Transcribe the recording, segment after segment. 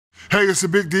Hey, it's the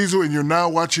Big Diesel, and you're now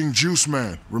watching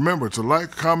JuiceMan. Remember to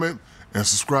like, comment, and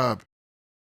subscribe.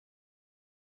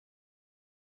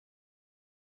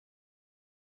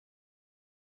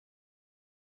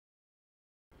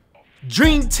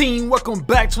 Dream Team, welcome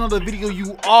back to another video.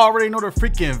 You already know the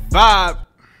freaking vibe.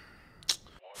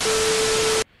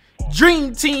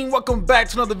 Dream Team, welcome back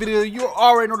to another video. You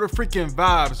already know the freaking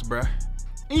vibes, bruh.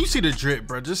 And you see the drip,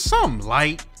 bruh. Just something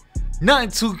light.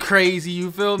 Nothing too crazy,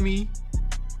 you feel me?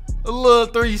 A little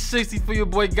 360 for your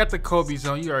boy. Got the Kobe's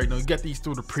on. You already know. You got these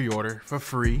through the pre-order for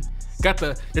free. Got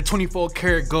the 24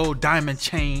 karat gold diamond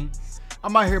chain.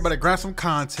 I'm out here about to grind some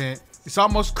content. It's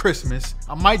almost Christmas.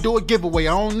 I might do a giveaway.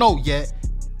 I don't know yet.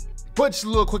 But just a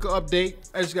little quicker update.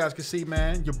 As you guys can see,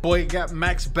 man, your boy got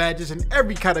max badges in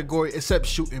every category except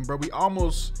shooting, bro. We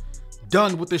almost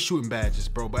done with the shooting badges,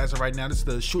 bro. But as of right now, this is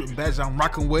the shooting badge I'm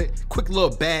rocking with. Quick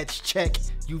little badge check.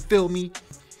 You feel me?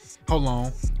 Hold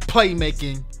on.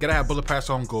 Playmaking. Gotta have bullet pass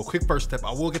on goal. Quick first step.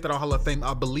 I will get that on Hall of Fame,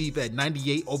 I believe, at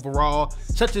 98 overall.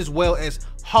 Such as well as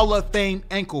Hall of Fame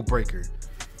ankle breaker.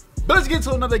 But let's get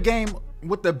to another game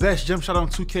with the best jump shot on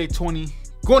 2K20.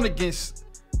 Going against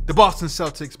the Boston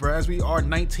Celtics, bro. As we are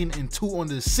 19-2 on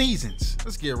the seasons.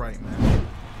 Let's get right, man.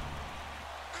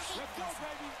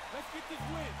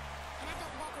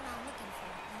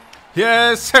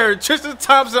 Yes, sir. Tristan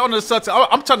Thompson on the Celtics.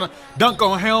 I'm trying to dunk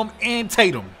on him and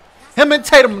Tatum. Him and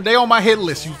Tatum, they on my hit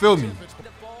list. You feel me?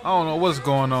 I don't know what's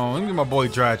going on. Let me get my boy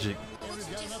Dragic.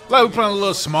 Like we playing a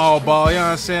little small ball. You know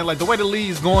what I'm saying? Like the way the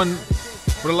league's going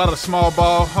with a lot of small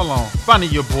ball. Hold on. Finding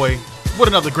your boy with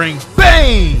another green.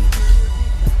 Bang!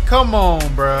 Come on,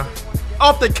 bruh.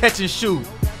 Off the catch and shoot.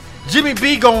 Jimmy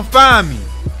B gonna find me.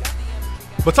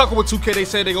 But talking with 2K, they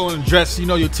say they're going to address, you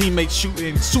know, your teammates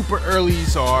shooting super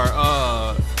earlys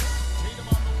or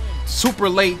super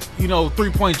late, you know,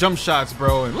 three-point jump shots,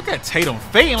 bro. And look at Tatum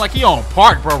fading like he on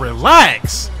park, bro.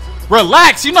 Relax.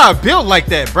 Relax. You're not built like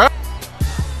that, bro.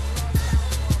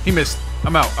 He missed.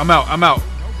 I'm out. I'm out. I'm out.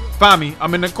 Find me.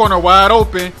 I'm in the corner wide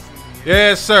open.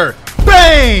 Yes, sir.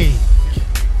 Bang!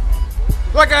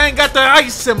 Like I ain't got the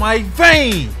ice in my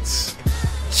veins.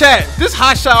 Chat, this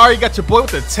hot shot already got your boy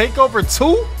with the takeover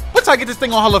too? What's I get this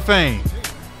thing on Hall of Fame?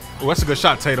 Oh, that's a good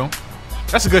shot, Tatum.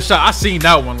 That's a good shot. I seen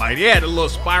that one. Like, yeah, the little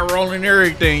spiral and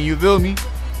everything. You feel me?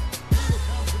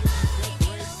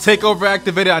 Takeover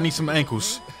activated. I need some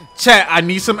ankles. Chat, I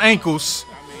need some ankles.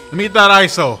 Let me get that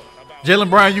ISO. Jaylen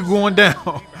Brown, you going down.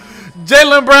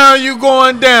 Jaylen Brown, you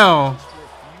going down.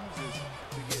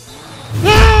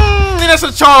 That's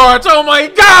a charge. Oh my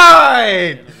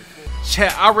God.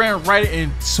 Chat, I ran right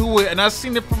into it and I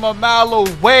seen it from a mile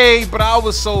away, but I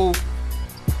was so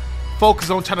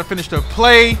focused on trying to finish the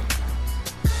play.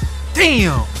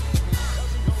 Damn.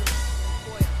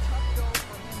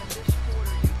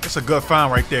 That's a good find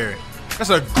right there. That's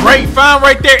a great find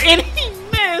right there. And he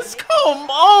missed. Come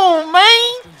on,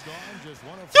 man.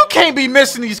 You can't be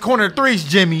missing these corner threes,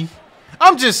 Jimmy.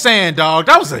 I'm just saying, dog.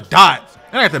 That was a dot.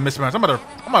 And I have to mismatch. I'm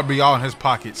about to be all in his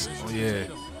pockets. Oh, yeah.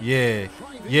 Yeah.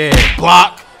 Yeah.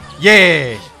 Block.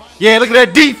 Yeah. Yeah. Look at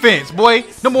that defense, boy.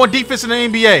 No more defense in the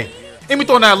NBA. Let me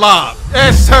throwing that lob.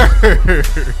 Yes, sir.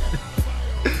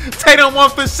 Tatum 1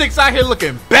 for 6 out here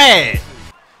looking bad.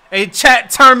 Hey, chat,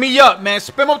 turn me up, man.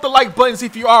 Spam up the like buttons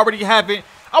if you already haven't.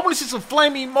 I want to see some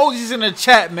flame emojis in the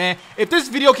chat, man. If this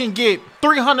video can get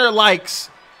 300 likes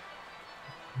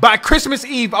by Christmas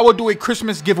Eve, I will do a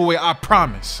Christmas giveaway. I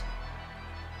promise.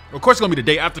 Of course, it's gonna be the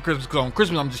day after Christmas. Because on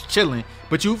Christmas, I'm just chilling.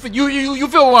 But you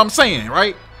feel what I'm saying,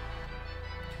 right?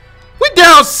 We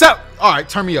down 7. All right,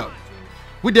 turn me up.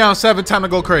 We down 7. Time to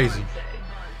go crazy.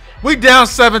 We down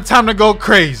 7. Time to go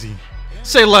crazy.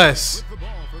 Say less.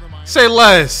 Say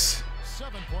less.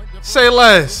 Say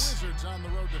less.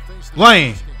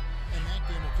 Lane.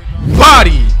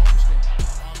 Body.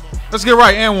 Let's get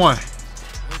right. And one.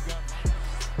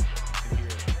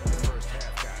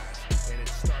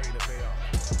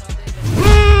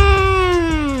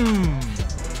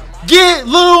 Get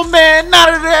little man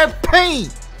out of that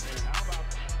paint.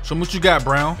 So what you got,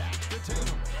 Brown?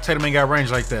 Tatum ain't got range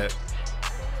like that.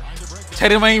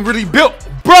 Tatum ain't really built.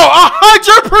 Bro,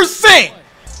 100%.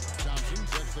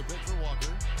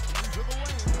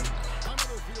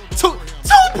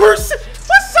 2%. What's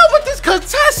up with this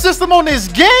contest system on this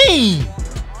game?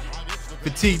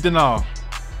 Fatigued and all.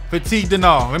 Fatigued and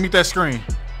all. Let me get that screen.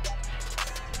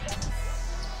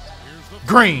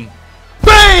 Green.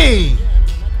 Bang!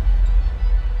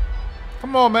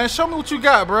 Come on, man. Show me what you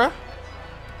got, bruh.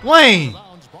 Lane.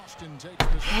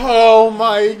 Oh,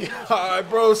 my God,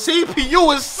 bro.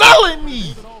 CPU is selling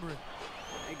me.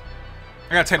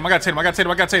 I got Tatum.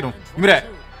 Give me that.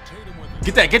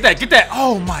 Get that.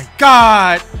 Oh, my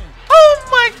God.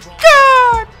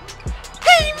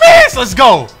 Yes, let's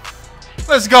go.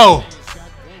 Let's go.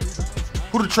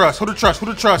 Who to trust? Who to trust? Who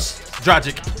to trust?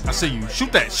 Dragic, I see you.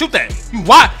 Shoot that. Shoot that. You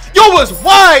wide. Yo, was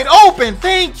wide open.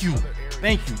 Thank you.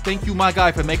 Thank you. Thank you, my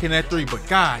guy, for making that three. But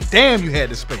god damn, you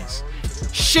had the space.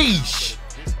 Sheesh.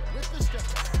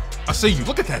 I see you.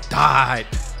 Look at that dive.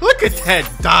 Look at that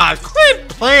dive. Quit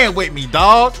playing with me,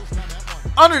 dog.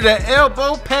 Under the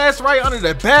elbow, pass right under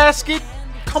the basket.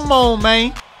 Come on,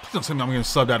 man. Please don't tell me I'm getting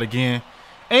subbed out again.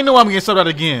 Ain't no way I'm getting subbed out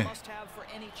again.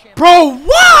 Bro,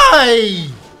 why?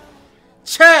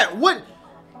 Chat, what?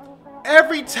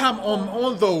 Every time I'm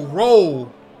on the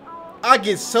roll, I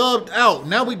get subbed out.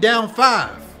 Now we down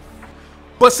 5.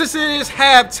 But since it is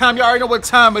halftime, y'all already know what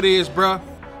time it is, bruh.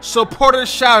 Supporter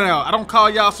shout out. I don't call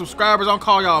y'all subscribers. I don't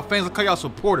call y'all fans. I call y'all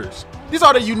supporters. These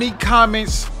are the unique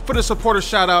comments for the supporter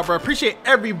shout out, bro. Appreciate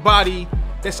everybody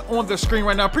that's on the screen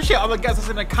right now. Appreciate all the guys that's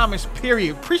in the comments,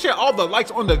 period. Appreciate all the likes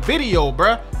on the video,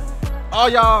 bro. All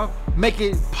y'all make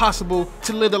it possible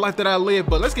to live the life that I live.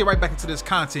 But let's get right back into this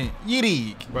content.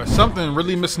 Yeetig. Bro, something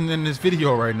really missing in this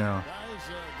video right now.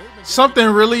 Something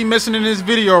really missing in this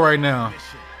video right now.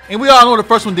 And we all know the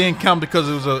first one didn't count because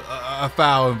it was a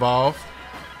foul involved.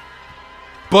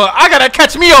 But I gotta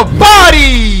catch me a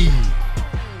body!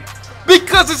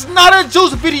 Because it's not a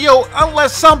Juice video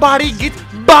unless somebody gets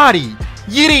bodied.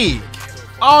 Yeetig.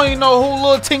 I don't even know who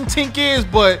Lil Tink Tink is,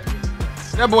 but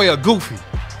that boy a goofy.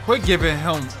 Quit giving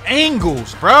him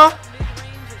angles, bruh.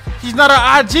 He's not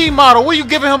an IG model. What are you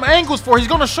giving him angles for? He's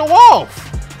gonna show off.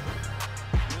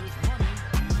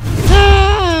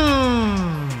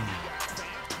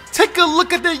 Take a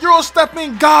look at the Euro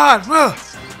stepping god. Well,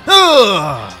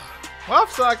 I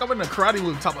feel like I'm in the karate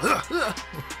move top of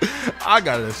I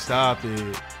gotta stop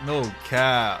it. No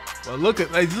cap. But look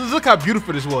how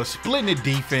beautiful this was. Splitting the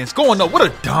defense. Going up. What a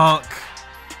dunk.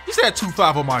 You said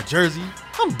 2-5 on my jersey.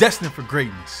 I'm destined for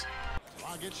greatness.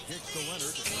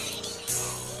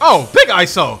 Oh, big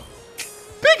ISO.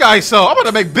 Big ISO. I'm about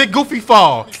to make Big Goofy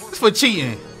fall. This for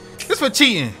cheating. This for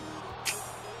cheating.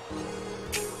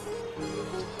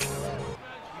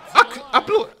 I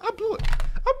blew it. I blew it.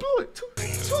 I blew it.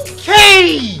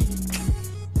 2K.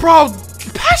 Bro,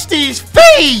 patch these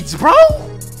fades, bro.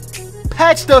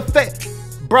 Patch the fade.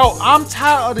 Bro, I'm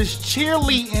tired of this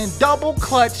cheerleading double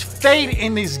clutch fade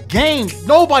in this game.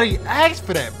 Nobody asked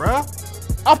for that, bro.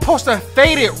 I'm supposed to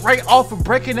fade it right off of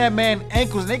breaking that man's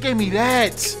ankles, and they gave me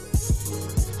that.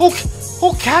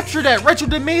 Who captured that? Rachel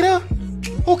Demeter?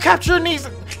 Who captured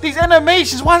these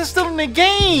animations? Why is it still in the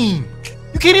game?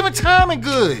 You can't even time it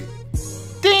good.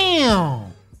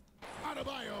 Damn.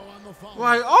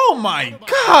 Like, oh my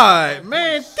god,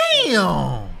 man.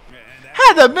 Damn.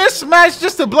 Had the mismatch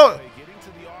just to blow.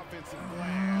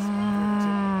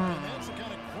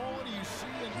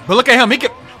 But look at him.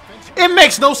 It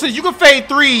makes no sense. You can fade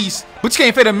threes, but you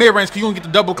can't fade a mid-range because you don't get the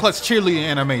double clutch cheerleading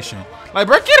animation. Like,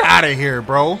 bro, get out of here,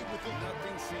 bro.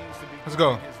 Let's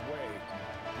go.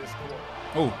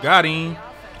 Oh, got him.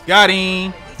 Got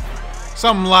him.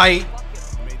 Something light.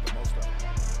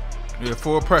 Yeah,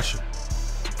 full pressure.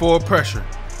 Full pressure.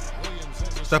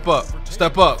 Step up.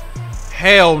 Step up.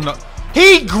 Hell no.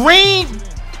 He green.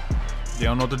 They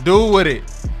don't know what to do with it.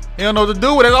 They don't know what to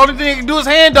do with it. The only thing they can do is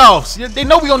handoffs. They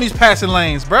know we on these passing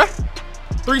lanes, bruh.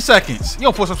 3 seconds. You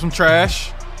don't force up some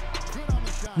trash.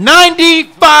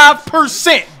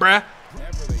 95%, bruh.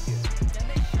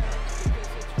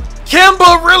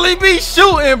 Kimba really be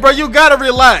shooting, bro. You gotta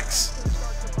relax.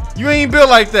 You ain't built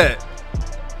like that.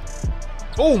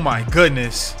 Oh my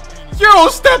goodness. Euro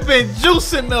stepping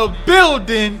Juice in the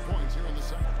building.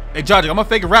 Hey, Dragic, I'm gonna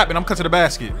fake a rap and I'm cut to the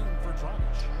basket.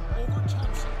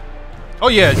 Oh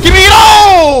yeah, give me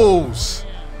those!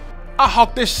 I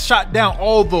hawked this shot down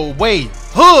all the way.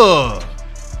 Huh.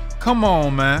 Come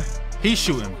on, man. He's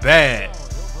shooting bad.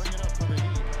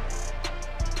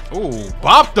 Oh,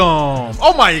 bopped him.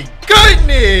 Oh my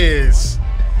goodness.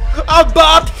 I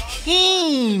bopped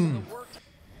him.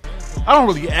 I don't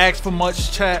really ask for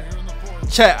much, chat.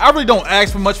 Chat, I really don't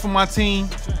ask for much from my team.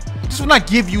 Just when I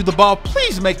give you the ball,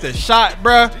 please make the shot,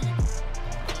 bruh.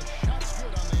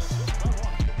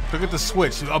 Look at the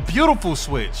switch. A beautiful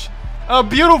switch. A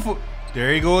beautiful.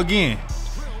 There you go again.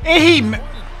 And he.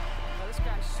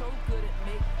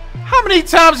 How many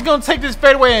times you gonna take this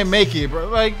fadeaway and make it, bro?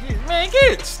 Like, man,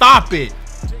 get it. Stop it.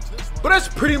 But that's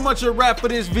pretty much a wrap for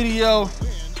this video.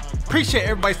 Appreciate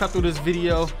everybody stopped through this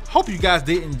video. Hope you guys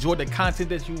did enjoy the content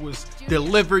that you was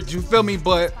delivered. You feel me?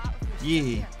 But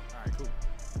yeah.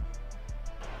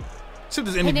 See what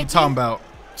this interview talking about.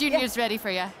 Junior's ready for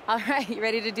you. All right, you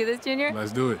ready to do this, Junior?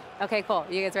 Let's do it. Okay, cool.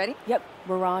 You guys ready? Yep,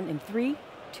 we're on in 3,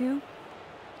 2.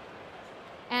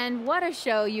 And what a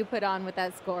show you put on with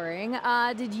that scoring.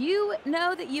 Did you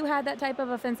know that you had that type of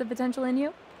offensive potential in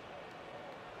you?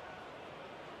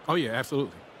 Oh, yeah,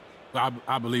 absolutely.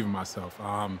 I believe in myself.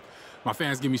 My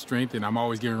fans give me strength, and I'm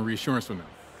always getting reassurance from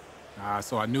them.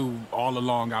 So I knew all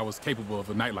along I was capable of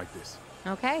a night like this.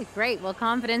 Okay, great. Well,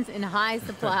 confidence in high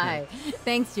supply.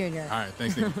 Thanks, Junior. All right,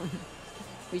 thanks, Nikki.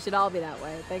 We should all be that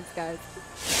way. Thanks, guys.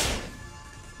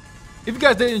 If you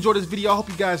guys did enjoy this video, I hope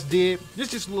you guys did.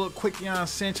 Just a little quick, you know what I'm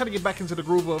saying? Try to get back into the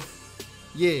groove of,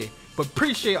 yeah. But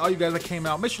appreciate all you guys that came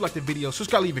out. Make sure you like the video.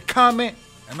 Subscribe, leave a comment,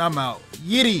 and I'm out.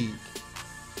 Yiddy.